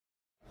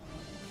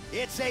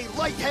It's a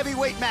light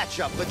heavyweight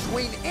matchup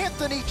between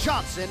Anthony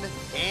Johnson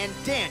and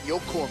Daniel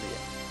Cormier.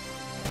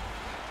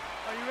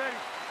 Are you ready?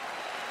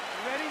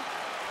 You ready?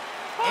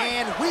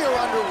 And we are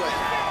underway.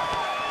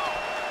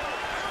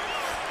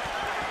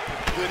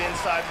 Good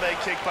inside leg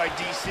kick by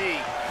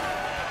DC.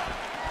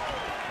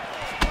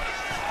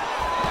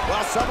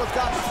 Well, some have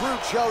gotten through,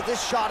 Joe.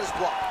 This shot is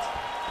blocked.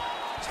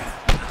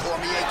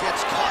 Cormier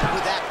gets caught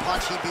with that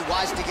punch. He'd be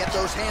wise to get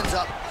those hands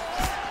up.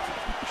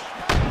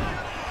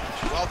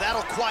 Well,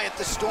 that'll quiet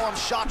the storm.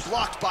 Shot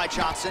blocked by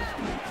Johnson.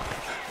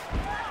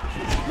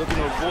 Looking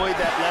to avoid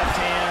that left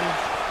hand.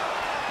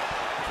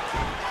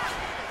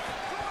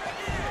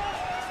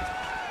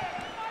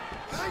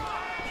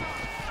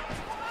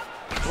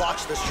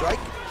 Blocks the strike.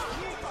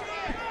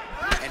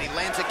 And he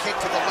lands a kick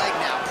to the leg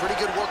now. Pretty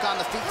good work on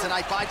the feet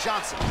tonight by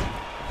Johnson.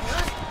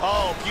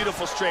 Oh,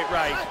 beautiful straight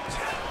right.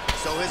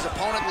 So his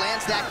opponent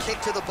lands that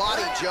kick to the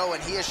body, Joe,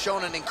 and he has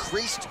shown an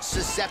increased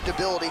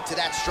susceptibility to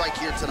that strike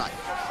here tonight.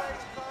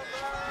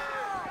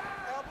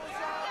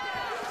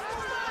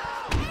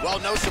 Well,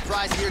 no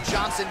surprise here.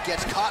 Johnson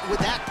gets caught with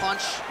that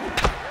punch.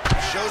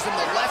 Shows him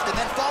the left and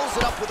then follows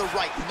it up with a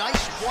right.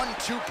 Nice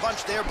 1-2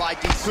 punch there by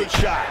DC. Good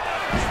shot.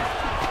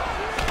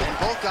 And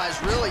both guys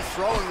really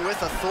throwing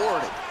with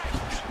authority.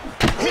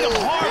 Hit him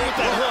hard with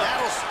that hook.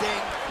 That'll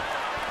sting.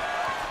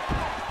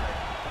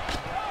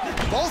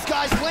 Both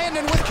guys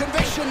landing with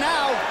conviction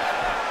now.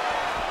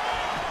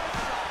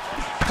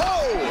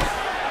 Oh!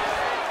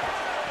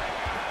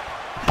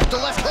 The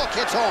left hook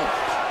hits home.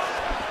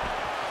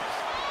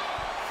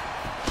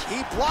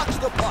 He blocks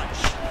the punch.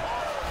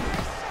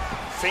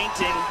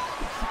 Feinting.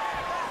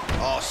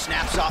 Oh,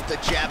 snaps off the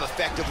jab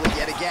effectively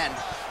yet again.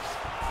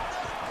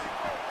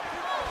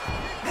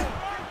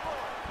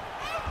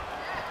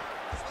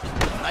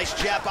 Nice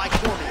jab by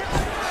Cormier.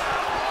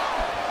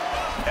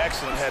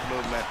 Excellent head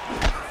movement.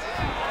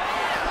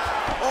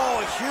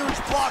 Oh, a huge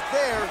block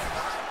there.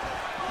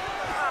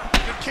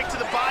 Good kick to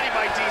the body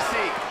by DC.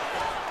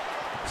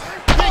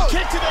 Big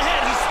kick to the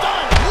head. He's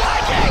stunned.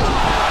 Leg kick.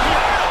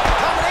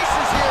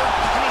 Combinations here.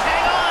 Can he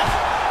hang on?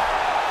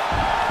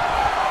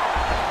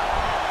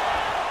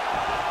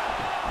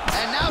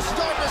 And now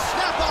starting to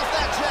snap off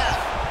that jab.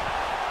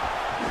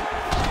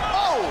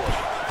 Oh,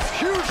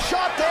 huge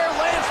shot there.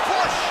 Lands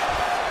flush.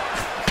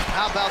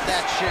 How about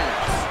that chin?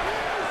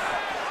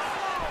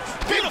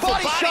 Beautiful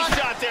body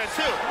shot there,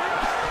 too.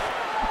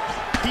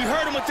 He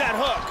hurt him with that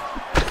hook.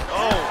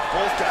 Oh,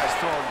 both guys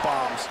throwing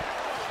bombs.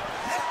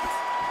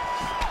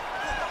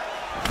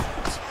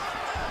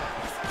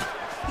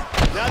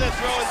 Now they're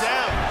throwing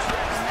down.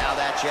 And now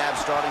that jab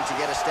starting to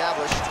get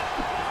established.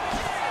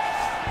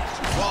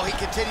 Well, he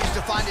continues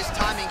to find his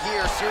timing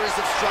here. A series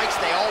of strikes,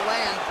 they all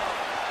land.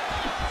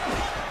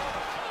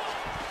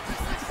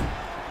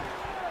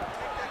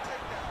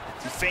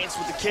 He feints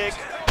with the kick.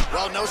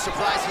 Well, no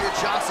surprise here.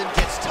 Johnson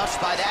gets touched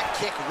by that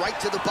kick right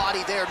to the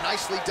body there.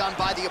 Nicely done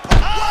by the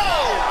opponent.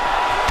 Oh!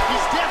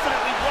 He's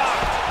definitely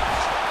blocked.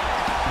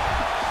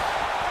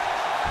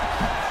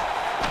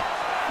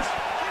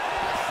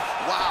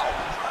 Wow.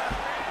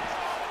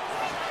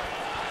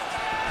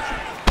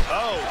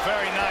 Oh,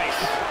 very nice.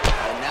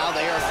 And now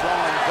they are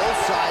throwing both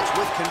sides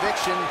with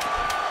conviction.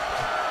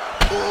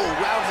 Oh,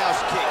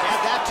 roundhouse kick.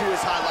 Add that to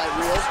his highlight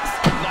reel.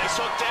 Nice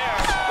hook there.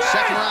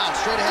 Second round,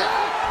 straight ahead.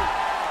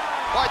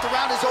 All right, the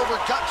round is over.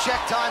 Gut check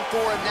time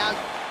for him now.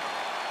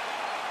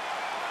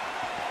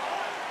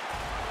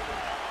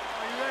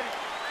 Are you ready?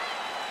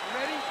 You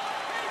ready?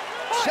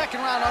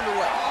 Second round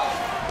underway.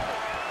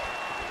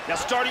 Now,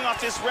 starting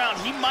off this round,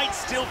 he might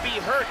still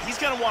be hurt. He's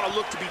going to want to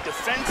look to be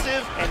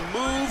defensive and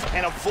move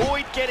and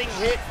avoid getting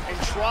hit and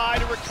try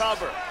to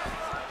recover.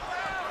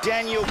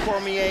 Daniel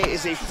Cormier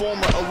is a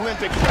former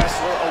Olympic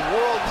wrestler, a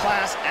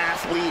world-class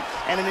athlete,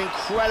 and an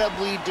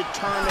incredibly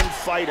determined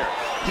fighter.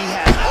 He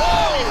has...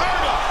 Oh, he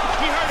hurt him!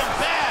 He hurt him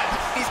bad!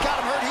 He's got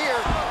him hurt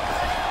here.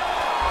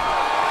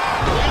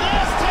 Look at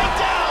this,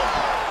 takedown!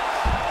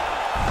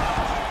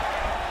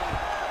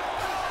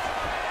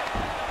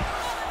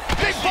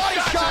 Big body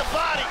shot. To the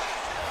body.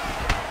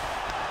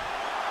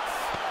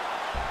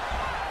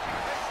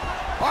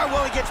 All right,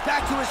 well, he gets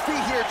back to his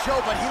feet here,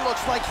 Joe, but he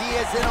looks like he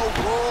is in a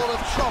world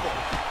of trouble.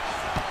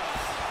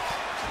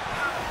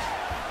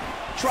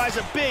 Tries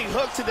a big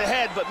hook to the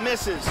head, but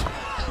misses.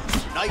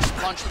 Nice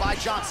punch by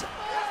Johnson.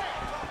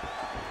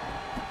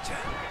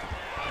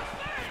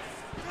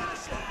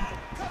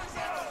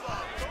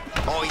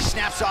 Oh, he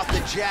snaps off the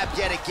jab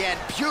yet again.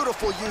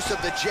 Beautiful use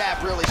of the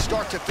jab, really,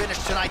 start to finish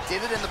tonight.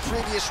 Did it in the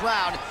previous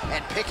round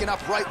and picking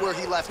up right where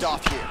he left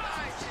off here.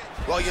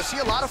 Well, you'll see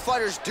a lot of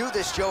fighters do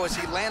this, Joe, as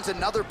he lands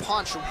another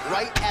punch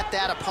right at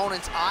that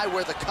opponent's eye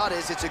where the cut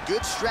is. It's a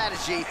good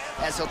strategy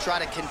as he'll try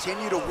to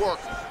continue to work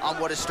on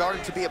what is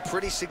starting to be a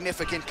pretty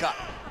significant cut.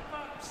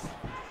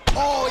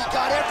 Oh, he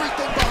got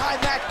everything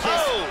behind that kick.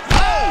 Oh!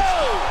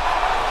 Oh!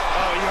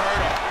 Oh, you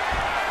hurt him.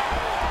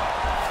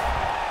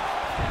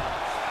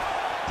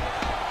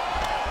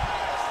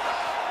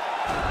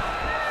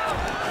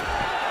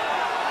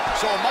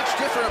 So a much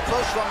different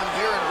approach from him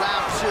here in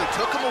round 2.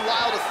 Took him a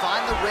while to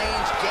find the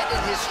range, get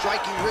in his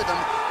striking rhythm.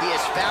 He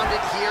has found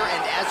it here,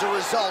 and as a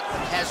result,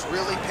 has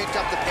really picked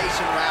up the pace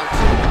in round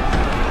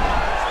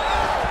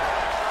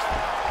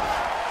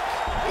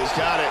 2. He's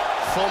got it.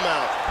 Full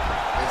mount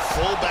and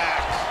full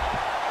back.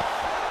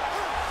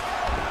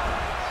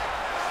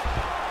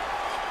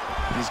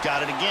 He's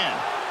got it again.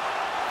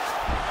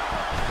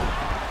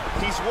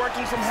 He's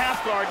working from half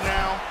guard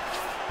now.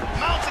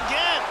 Mounts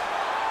again.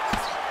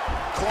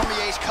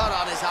 Cormier's cut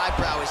on his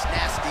eyebrow is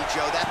nasty,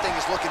 Joe. That thing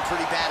is looking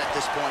pretty bad at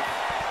this point.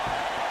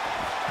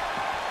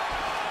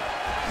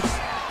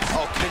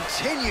 Oh,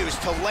 continues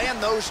to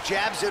land those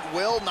jabs at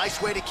will.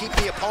 Nice way to keep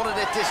the opponent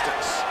at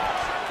distance.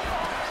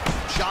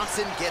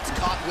 Johnson gets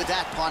caught with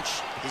that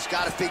punch. He's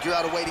got to figure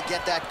out a way to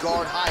get that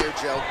guard higher,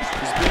 Joe.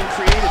 He's being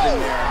creative in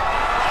there.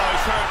 Oh,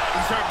 he's hurt.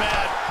 He's hurt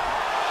bad.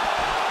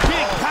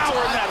 Big power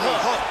in that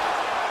hook.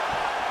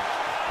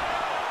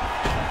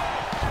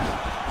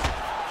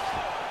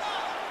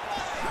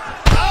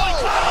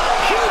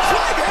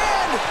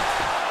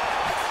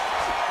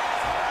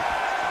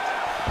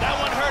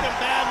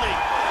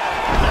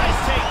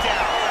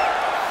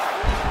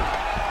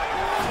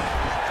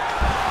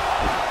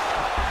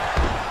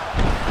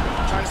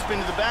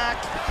 Into the back.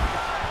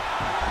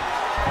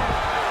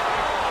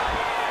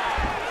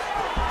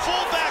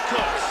 Full back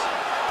hooks.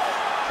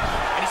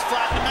 And he's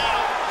flattened him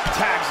out.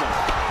 Tags him.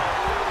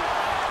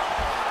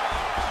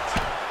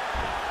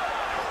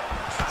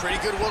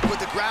 Pretty good work with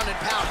the ground and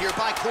pound here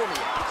by Cormier.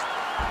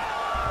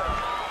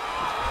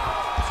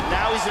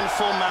 Now he's in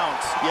full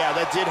mount. Yeah,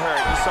 that did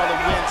hurt. You saw the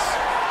wince.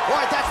 All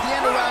right, that's the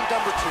end of round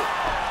number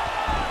 2.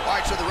 All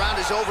right, so the round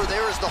is over.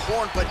 There is the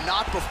horn, but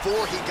not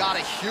before he got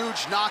a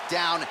huge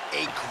knockdown.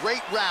 A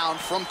great round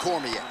from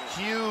Cormier.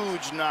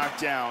 Huge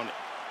knockdown.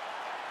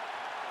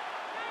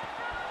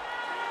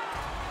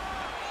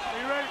 Are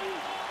you ready?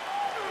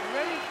 You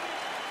ready?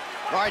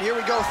 All right, here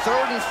we go.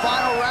 Third and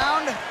final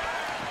round.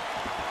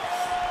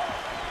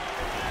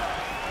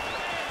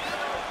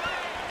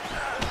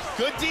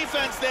 Good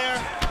defense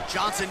there.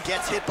 Johnson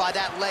gets hit by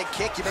that leg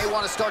kick. You may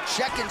want to start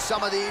checking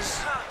some of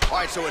these. All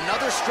right, so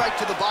another strike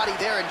to the body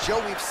there. And Joe,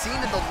 we've seen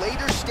in the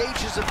later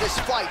stages of this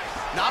fight,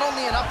 not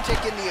only an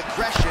uptick in the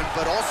aggression,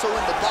 but also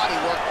in the body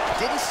work.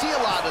 Didn't see a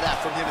lot of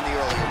that from him in the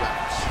earlier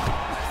rounds.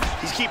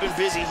 He's keeping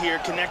busy here,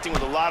 connecting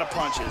with a lot of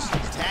punches.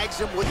 Tags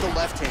him with the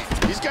left hand.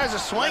 These guys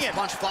are swinging.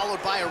 Left punch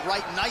followed by a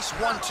right. Nice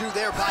 1-2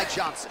 there by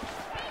Johnson.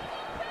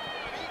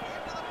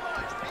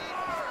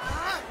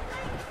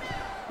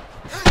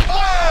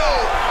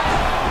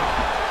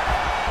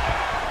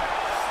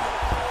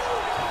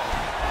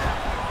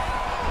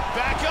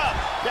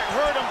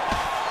 Hurt him.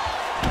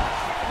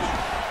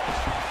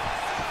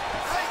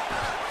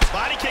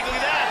 Body kick, look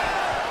at that.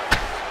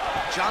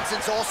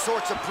 Johnson's all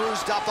sorts of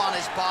bruised up on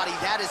his body.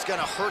 That is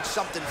gonna hurt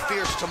something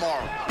fierce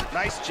tomorrow.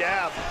 Nice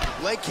jab.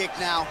 Leg kick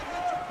now.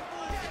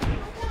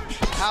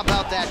 How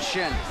about that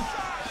shin?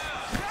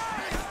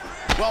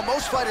 Well,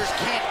 most fighters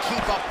can't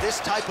keep up this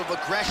type of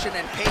aggression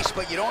and pace,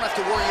 but you don't have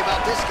to worry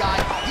about this guy.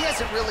 He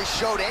hasn't really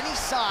showed any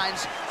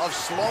signs of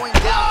slowing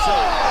down to...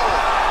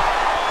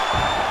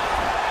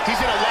 He's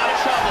in a lot of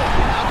trouble.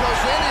 Now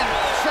goes in and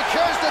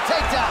secures the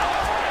takedown.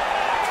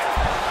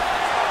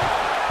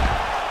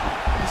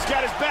 He's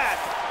got his back.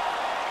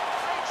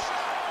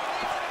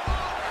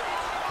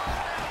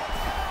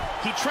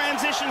 He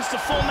transitions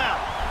to full mount.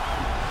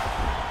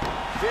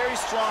 Very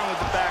strong with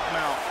the back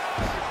mount.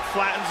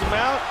 Flattens him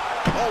out.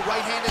 Oh,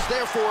 right hand is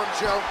there for him,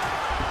 Joe.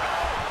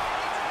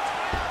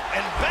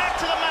 And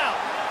back to the mount.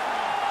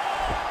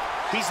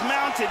 He's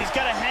mounted. He's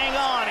got to hang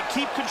on and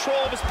keep control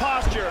of his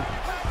posture.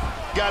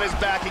 Got his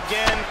back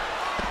again.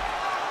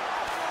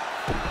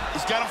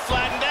 He's got him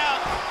flattened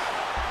out.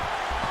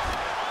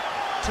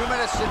 2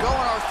 minutes to go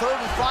in our third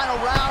and final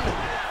round.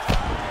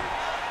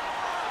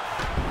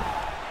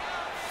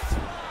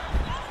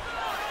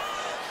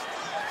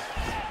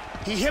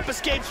 He hip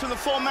escapes from the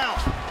full mount.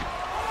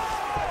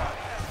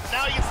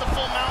 Now he gets the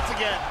full mount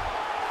again.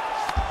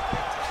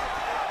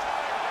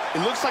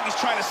 It looks like he's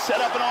trying to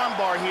set up an arm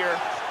bar here.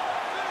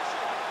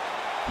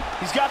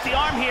 He's got the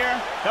arm here.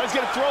 Now he's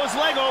going to throw his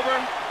leg over.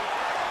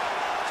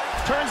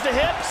 Turns the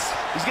hips.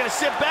 He's going to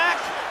sit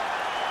back.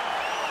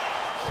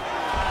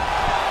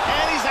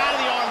 And he's out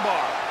of the arm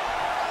bar.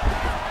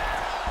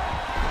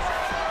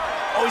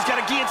 Oh, he's got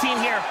a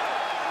guillotine here.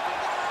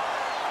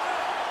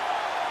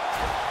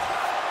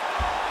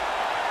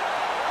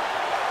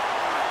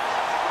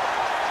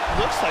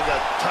 Looks like a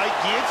tight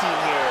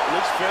guillotine here. It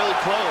looks fairly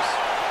close.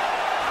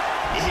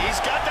 He's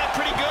got that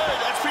pretty good.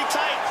 That's pretty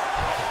tight.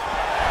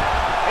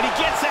 And he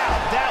gets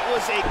out. That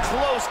was a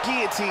close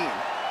guillotine.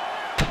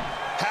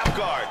 Half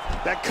guard.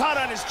 That cut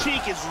on his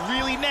cheek is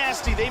really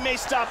nasty. They may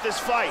stop this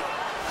fight.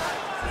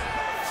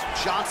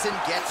 Johnson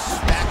gets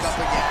back up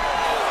again.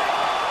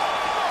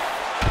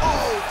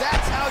 Oh,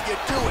 that's how you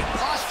do it.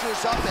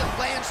 Postures up and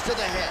lands to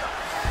the head.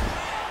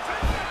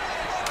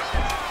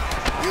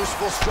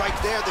 Useful strike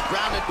there. The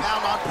ground and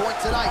pound on point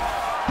tonight.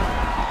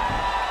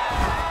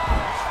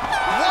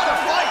 What a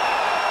fight!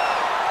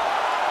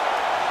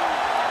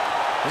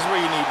 This is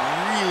where you need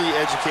really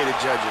educated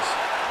judges.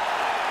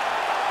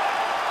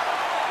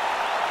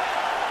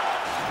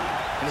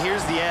 And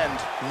here's the end.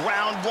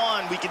 Round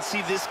one, we can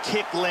see this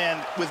kick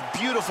land with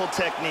beautiful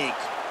technique.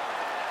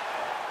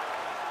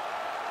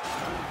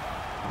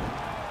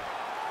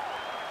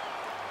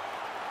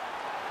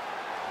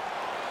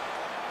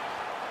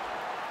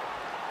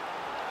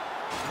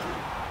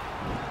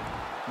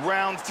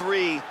 Round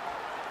three,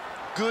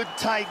 good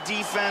tight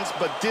defense,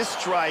 but this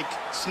strike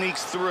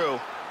sneaks through.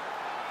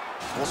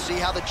 We'll see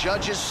how the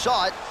judges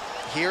saw it.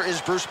 Here is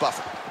Bruce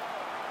Buffer.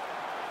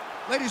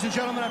 Ladies and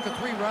gentlemen, after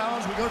 3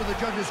 rounds, we go to the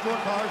judges'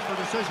 scorecards for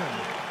decision.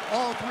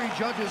 All 3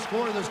 judges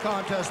scored this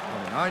contest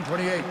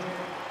 29-28.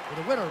 For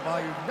the winner by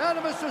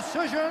unanimous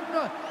decision,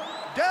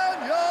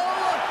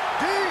 Daniel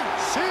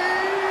D.C.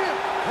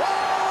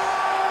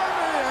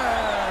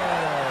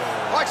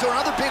 All right, so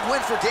another big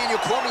win for Daniel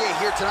Cormier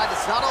here tonight.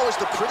 It's not always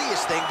the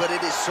prettiest thing, but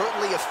it is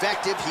certainly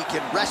effective. He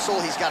can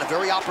wrestle. He's got a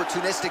very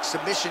opportunistic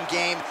submission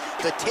game.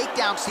 The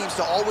takedown seems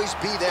to always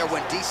be there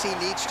when DC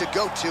needs to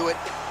go to it.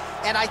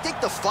 And I think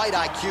the fight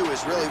IQ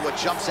is really what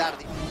jumps out of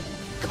the...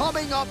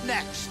 Coming up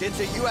next, it's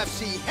a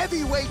UFC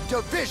heavyweight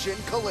division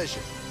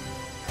collision.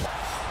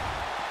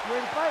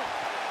 Ready to fight?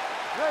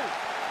 Ready.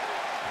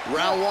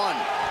 Round one.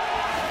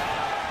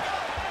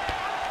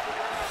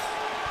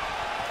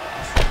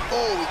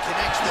 Oh, he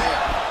connects there.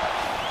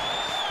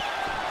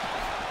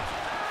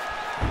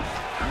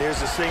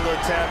 There's a single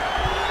attempt.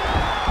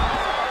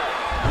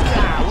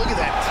 God, look at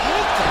that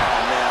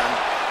takedown, man.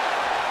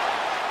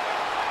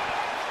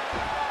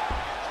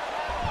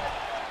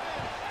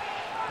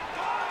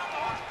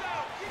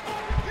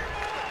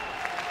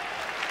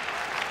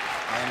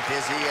 And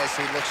busy as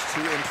he looks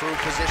to improve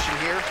position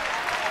here.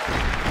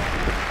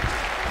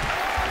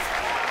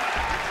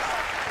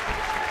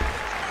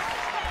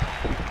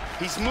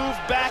 He's moved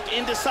back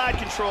into side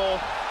control.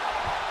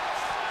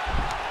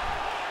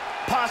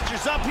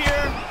 Postures up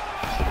here.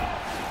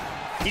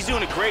 He's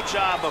doing a great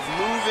job of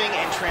moving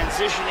and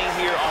transitioning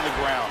here on the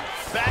ground.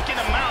 Back in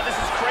the mount, this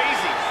is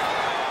crazy.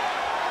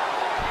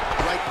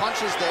 Right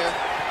punches there.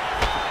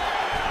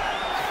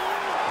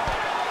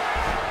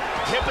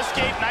 Hip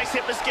escape, nice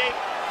hip escape.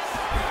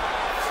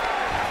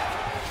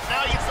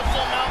 Now he gets the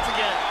full mount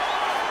again.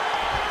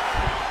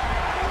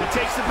 He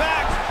takes it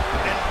back,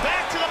 and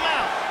back to the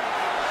mount.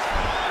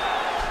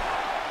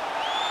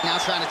 Now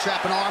trying to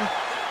trap an arm.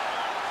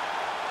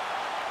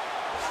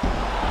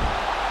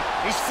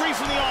 He's free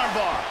from the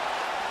armbar.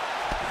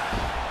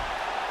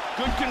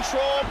 Good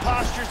control,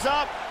 postures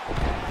up.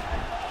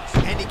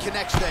 And he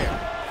connects there.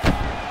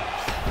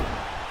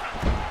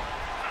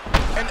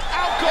 And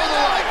out go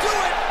the lights. Do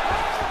it!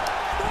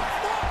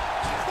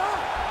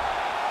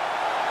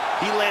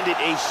 He landed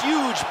a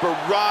huge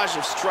barrage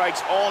of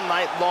strikes all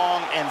night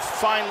long and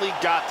finally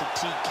got to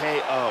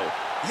TKO.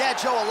 Yeah,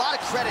 Joe, a lot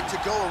of credit to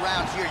go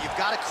around here. You've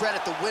got to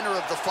credit the winner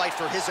of the fight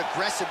for his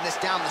aggressiveness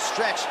down the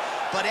stretch.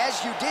 But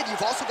as you did,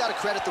 you've also got to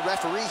credit the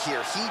referee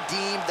here. He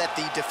deemed that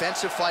the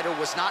defensive fighter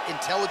was not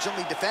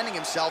intelligently defending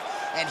himself,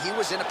 and he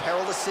was in a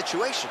perilous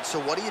situation. So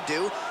what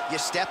do? You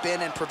step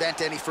in and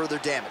prevent any further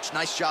damage.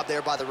 Nice job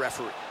there by the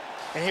referee.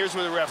 And here's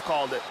where the ref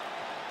called it.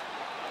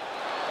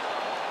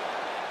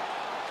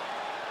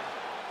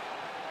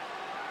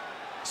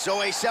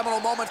 So a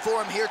seminal moment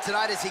for him here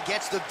tonight as he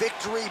gets the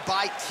victory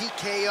by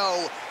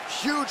TKO.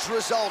 Huge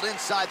result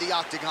inside the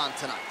octagon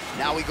tonight.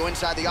 Now we go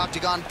inside the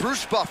octagon.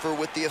 Bruce Buffer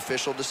with the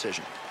official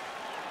decision.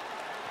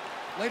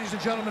 Ladies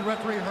and gentlemen,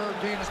 referee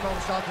Herb Dean has called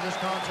a stop to this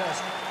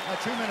contest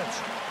at 2 minutes,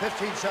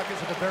 15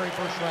 seconds of the very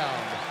first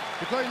round.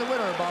 Declaring the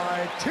winner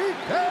by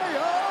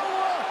TKO,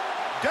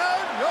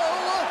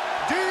 Daniel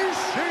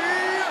D.C.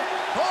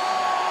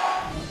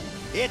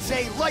 It's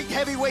a light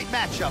heavyweight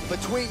matchup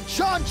between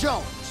Jon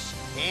Jones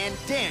and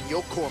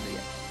Daniel Cormier.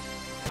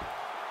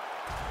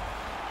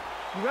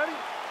 You ready?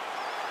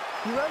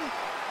 You ready?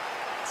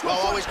 Well,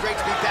 always great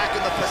to be back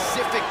in the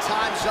Pacific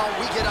time zone.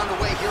 We get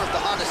underway here at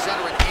the Honda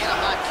Center in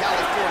Anaheim,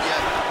 California.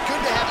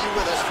 Good to have you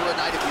with us for a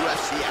night of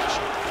UFC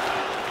action.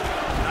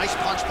 Nice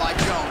punch by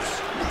Jones.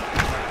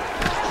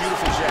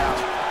 Beautiful jab.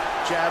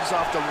 Jabs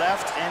off the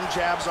left and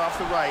jabs off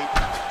the right.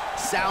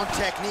 Sound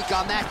technique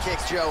on that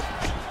kick, Joe.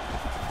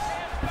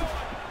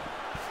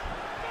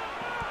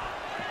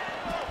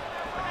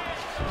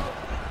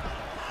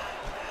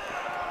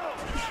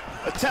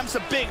 Attempts a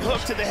big hook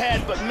to the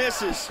head, but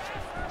misses.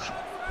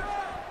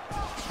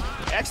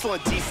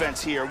 Excellent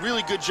defense here.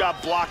 Really good job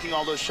blocking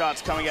all those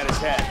shots coming at his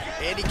head.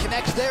 And he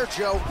connects there,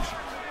 Joe.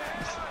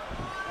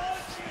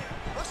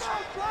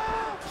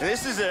 And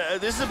this is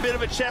a bit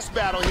of a chess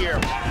battle here.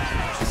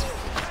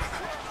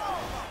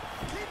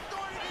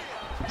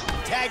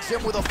 Tags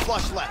him with a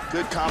flush left.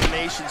 Good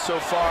combination so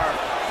far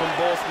from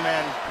both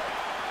men.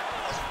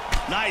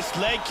 Nice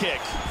leg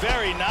kick.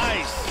 Very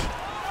nice.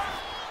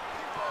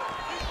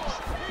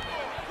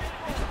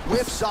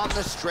 Whiffs on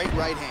the straight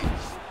right hand.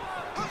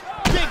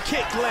 Big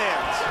kick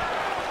lands.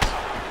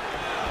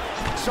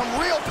 Some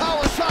real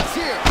power shots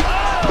here.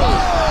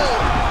 Oh!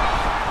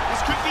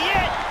 This could be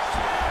it.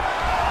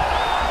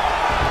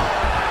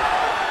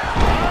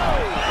 Oh!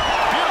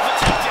 Beautiful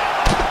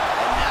takedown.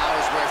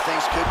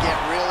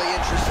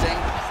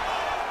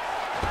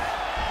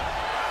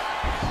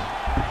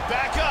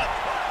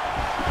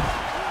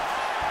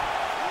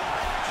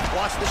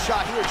 Watch the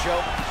shot here, Joe.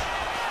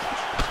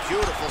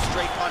 Beautiful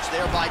straight punch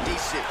there by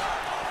DC.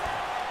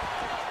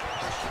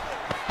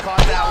 Caught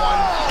that one.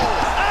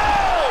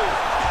 Oh!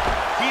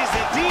 He is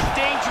in deep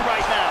danger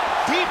right now.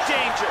 Deep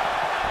danger.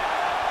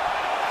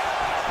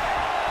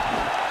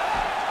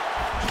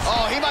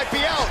 Oh, he might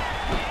be out.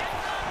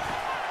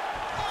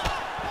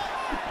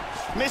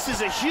 Misses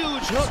a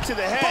huge hook to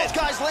the head. Both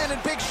guys landing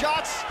big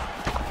shots.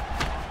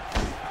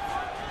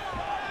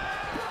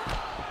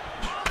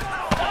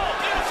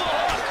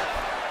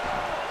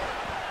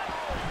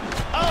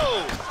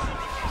 Oh!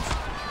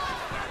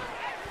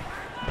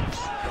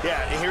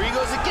 Yeah, and here he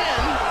goes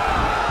again.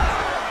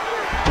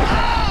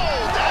 Oh!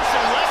 That's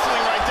some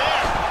wrestling right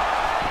there.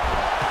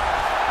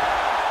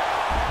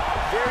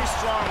 Very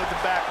strong with the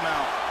back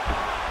mount.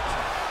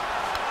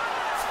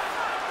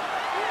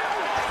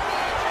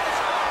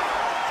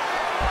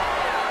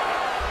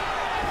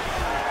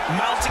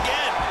 Mount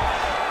again.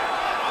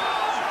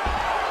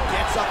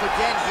 Gets up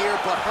again here,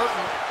 but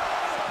hurting.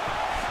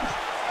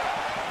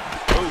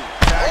 Ooh,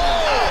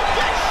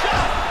 that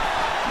shot.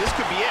 This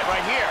could be it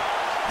right here.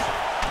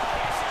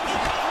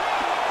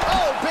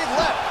 Oh, big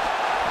left.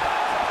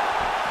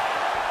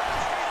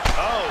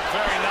 Oh,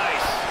 very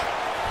nice.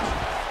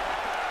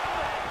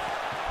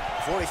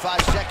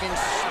 45 seconds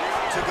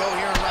to go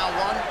here in round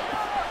one.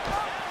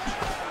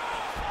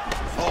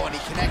 Oh, and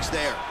he connects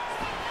there.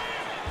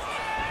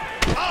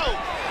 Oh!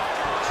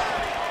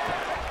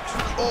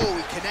 Oh,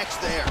 he connects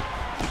there.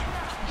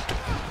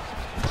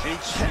 And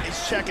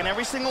he's checking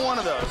every single one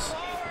of those.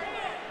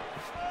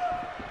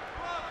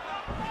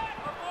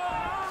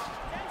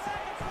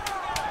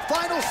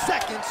 Final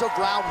seconds of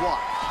round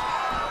one.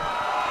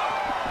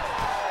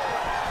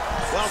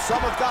 Well,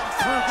 some have gotten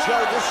through,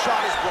 Joe. This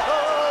shot is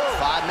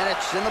blocked. 5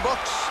 minutes in the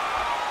books.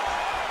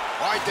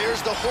 All right,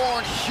 there's the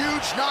horn.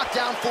 Huge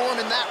knockdown for him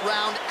in that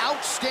round.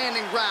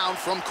 Outstanding round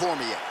from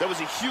Cormier. That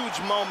was a huge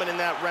moment in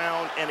that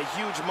round and a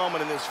huge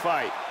moment in this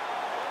fight.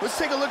 Let's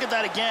take a look at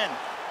that again.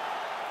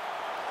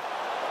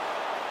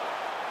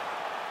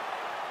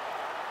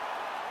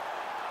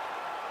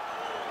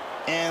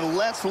 And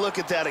let's look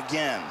at that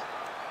again.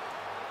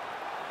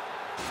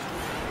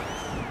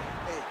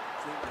 Hey,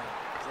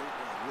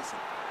 listen,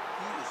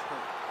 he is hurt,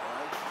 all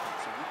right?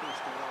 So you can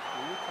stay out.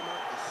 When you come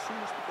out, as soon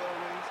as the bell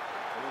rings,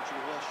 I want you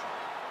to rush him.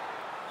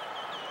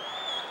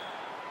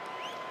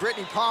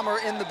 Brittany Palmer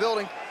in the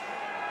building.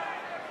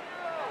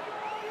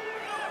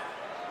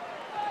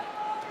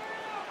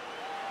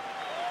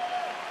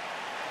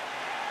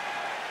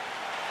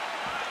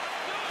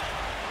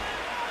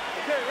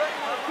 Okay, ready?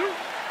 1, 2. You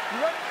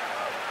ready?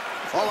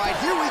 All right,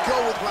 here we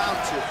go with round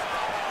two.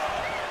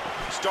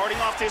 Starting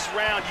off this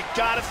round, you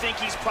gotta think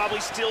he's probably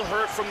still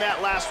hurt from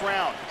that last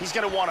round. He's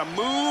gonna wanna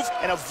move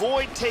and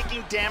avoid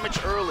taking damage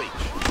early.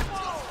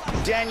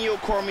 Daniel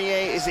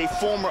Cormier is a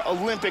former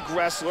Olympic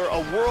wrestler, a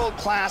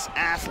world-class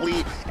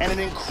athlete, and an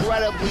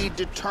incredibly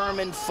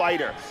determined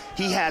fighter.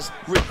 He has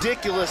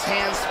ridiculous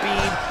hand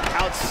speed,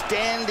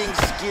 outstanding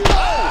skill.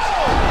 Oh!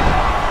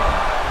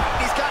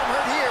 He's got him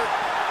hurt here.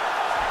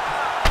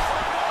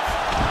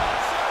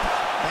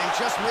 And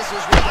just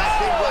misses with that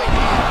big right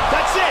hand.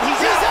 That's it, he's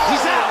out.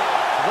 He's out.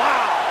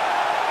 Wow.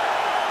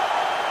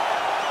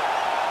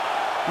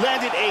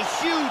 Landed a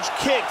huge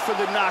kick for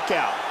the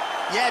knockout.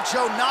 Yeah,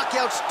 Joe,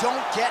 knockouts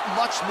don't get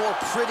much more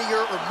prettier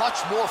or much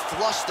more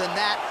flush than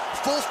that.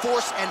 Full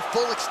force and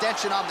full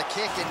extension on the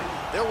kick, and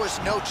there was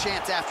no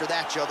chance after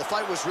that, Joe. The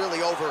fight was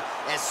really over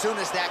as soon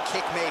as that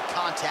kick made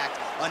contact.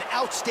 An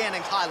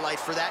outstanding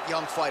highlight for that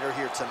young fighter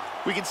here tonight.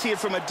 We can see it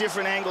from a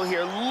different angle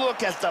here.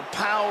 Look at the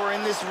power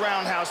in this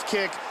roundhouse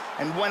kick,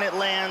 and when it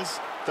lands,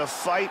 the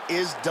fight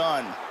is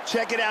done.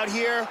 Check it out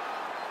here.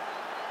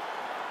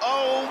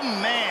 Oh,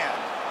 man.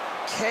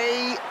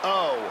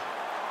 KO.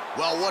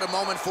 Well, what a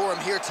moment for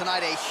him here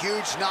tonight. A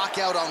huge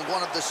knockout on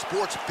one of the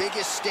sport's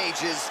biggest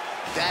stages.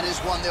 That is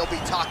one they'll be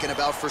talking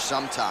about for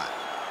some time.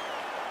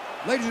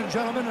 Ladies and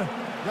gentlemen,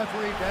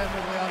 referee Dan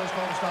Migliano has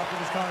called a stop to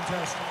this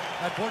contest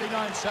at 49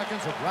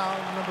 seconds of round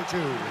number 2.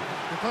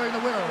 Declaring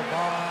the winner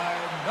by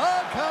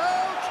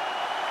knockout,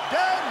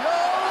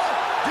 Daniel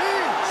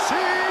D.C.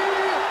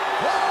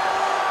 Cormier.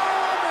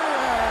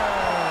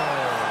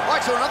 All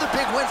right, so another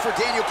big win for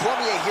Daniel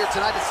Cormier here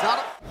tonight. It's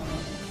not a...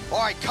 All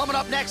right, coming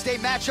up next, a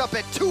matchup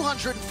at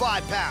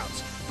 205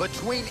 pounds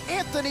between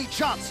Anthony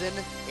Johnson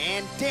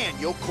and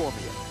Daniel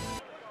Cormier.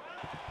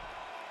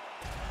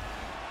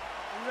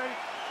 You ready?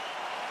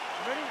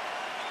 You ready?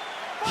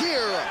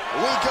 Here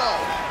we go.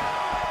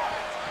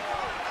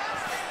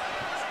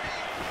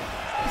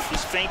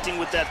 He's feinting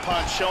with that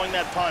punch, showing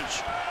that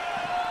punch.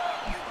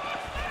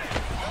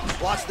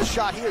 Watch the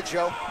shot here,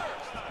 Joe.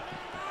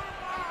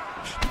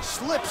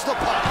 Slips the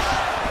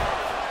punch.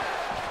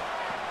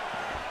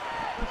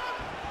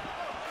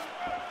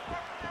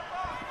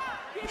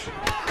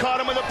 Caught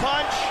him with a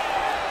punch.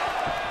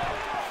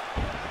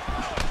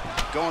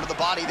 Going to the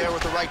body there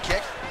with the right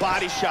kick.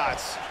 Body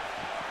shots.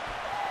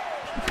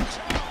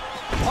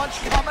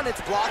 Punch coming, it's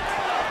blocked.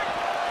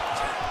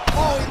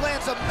 Oh, he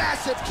lands a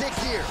massive kick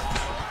here.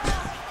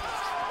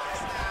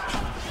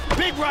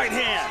 Big right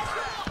hand.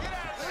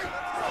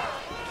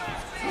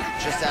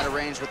 Just out of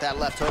range with that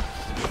left hook.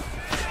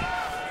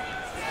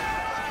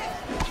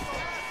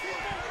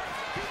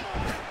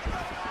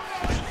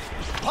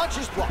 Punch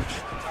is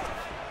blocked.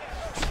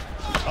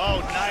 Oh,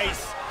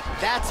 nice.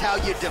 That's how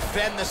you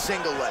defend the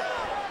single leg.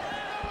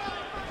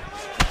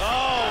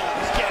 Oh,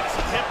 he's getting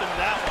some hip in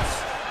that one.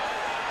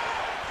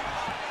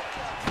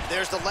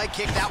 There's the leg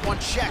kick. That one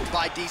checked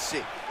by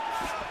DC.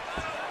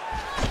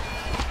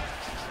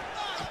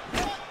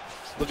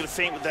 Looking to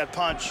feint with that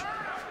punch.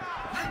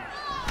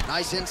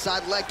 Nice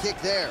inside leg kick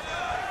there.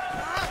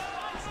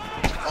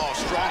 Oh,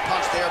 strong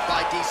punch there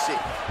by DC.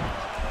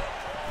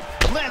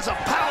 Lands a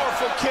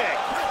powerful kick.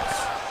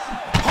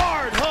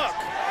 Hard hook.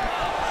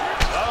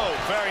 Oh,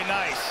 very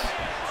nice.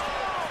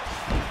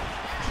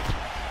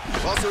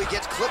 Well, so he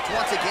gets clipped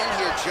once again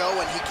here,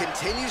 Joe, and he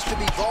continues to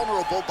be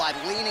vulnerable by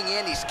leaning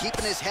in. He's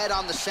keeping his head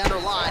on the center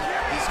line.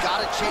 He's got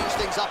to change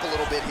things up a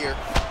little bit here.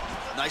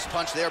 Nice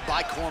punch there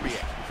by Cormier.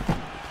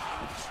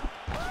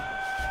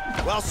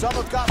 Well, some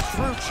have got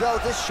through, Joe.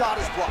 This shot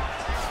is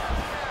blocked.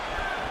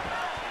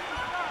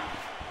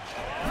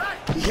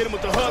 He hit him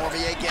with the hook.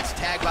 Cormier gets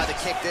tagged by the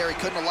kick there. He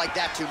couldn't have liked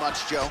that too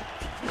much, Joe.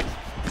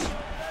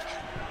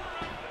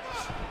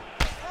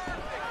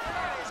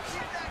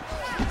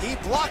 He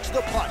blocks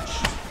the punch.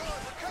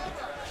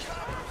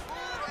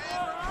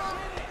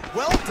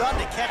 Well done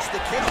to catch the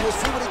kick. We'll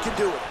see what he can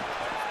do with it.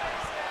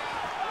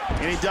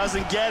 And he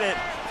doesn't get it.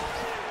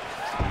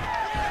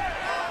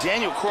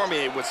 Daniel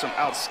Cormier with some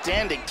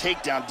outstanding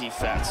takedown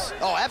defense.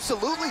 Oh,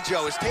 absolutely,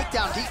 Joe. His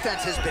takedown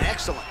defense has been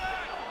excellent.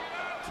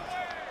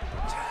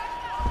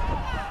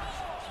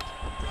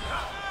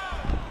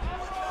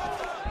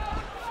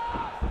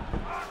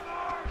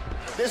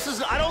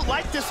 I don't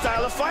like this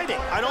style of fighting.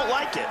 I don't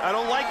like it. I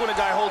don't like when a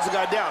guy holds a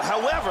guy down.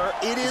 However,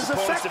 it is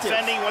effective.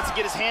 Defending, wants to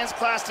get his hands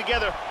clasped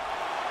together.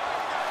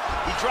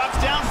 He drops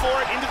down for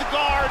it, into the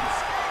guard.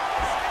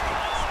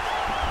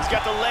 He's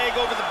got the leg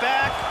over the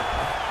back.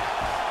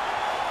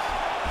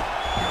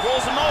 He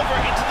rolls him over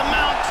into the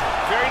mount.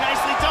 Very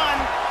nicely done.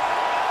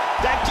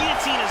 That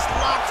guillotine is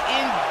locked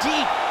in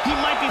deep. He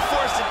might be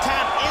forced to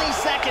tap any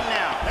second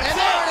now. And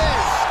there it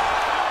is.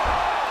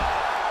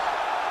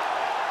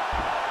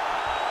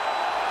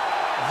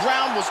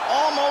 Round was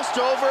almost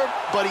over,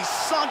 but he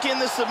sunk in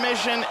the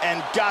submission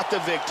and got the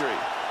victory.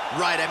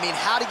 Right, I mean,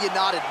 how do you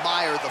not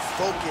admire the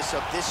focus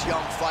of this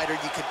young fighter?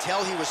 You could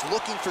tell he was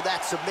looking for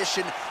that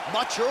submission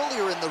much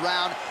earlier in the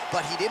round,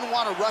 but he didn't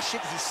want to rush it.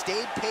 He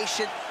stayed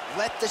patient,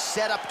 let the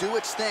setup do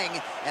its thing,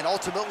 and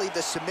ultimately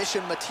the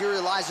submission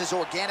materializes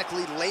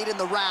organically late in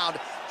the round.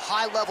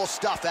 High-level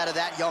stuff out of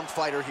that young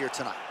fighter here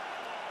tonight.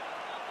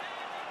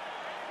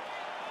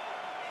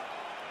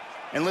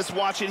 And let's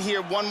watch it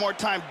here one more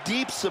time.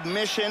 Deep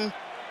submission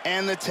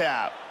and the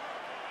tap.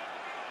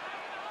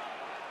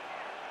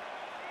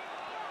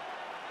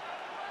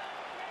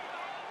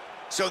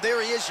 So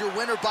there he is, your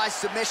winner by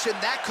submission.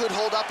 That could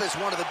hold up as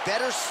one of the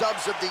better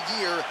subs of the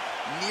year.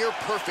 Near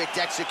perfect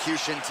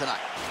execution tonight.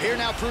 Here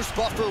now, Bruce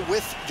Buffer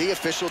with the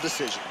official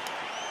decision.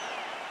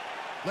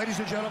 Ladies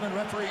and gentlemen,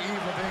 referee Yves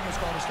Leving has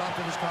called a stop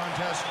to this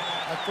contest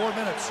at 4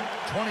 minutes,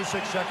 26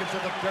 seconds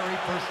of the very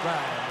first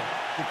round.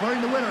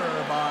 Declaring the winner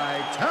by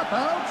tap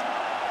out,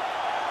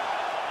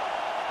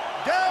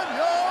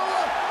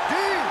 Daniel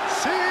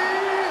D.C.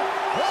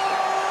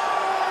 Cormier.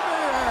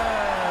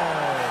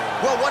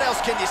 Well, what else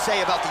can you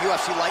say about the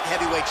UFC light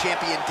heavyweight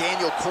champion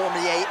Daniel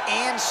Cormier,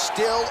 and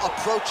still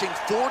approaching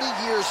 40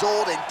 years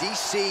old, and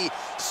DC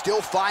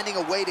still finding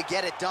a way to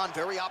get it done.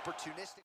 Very opportunistic.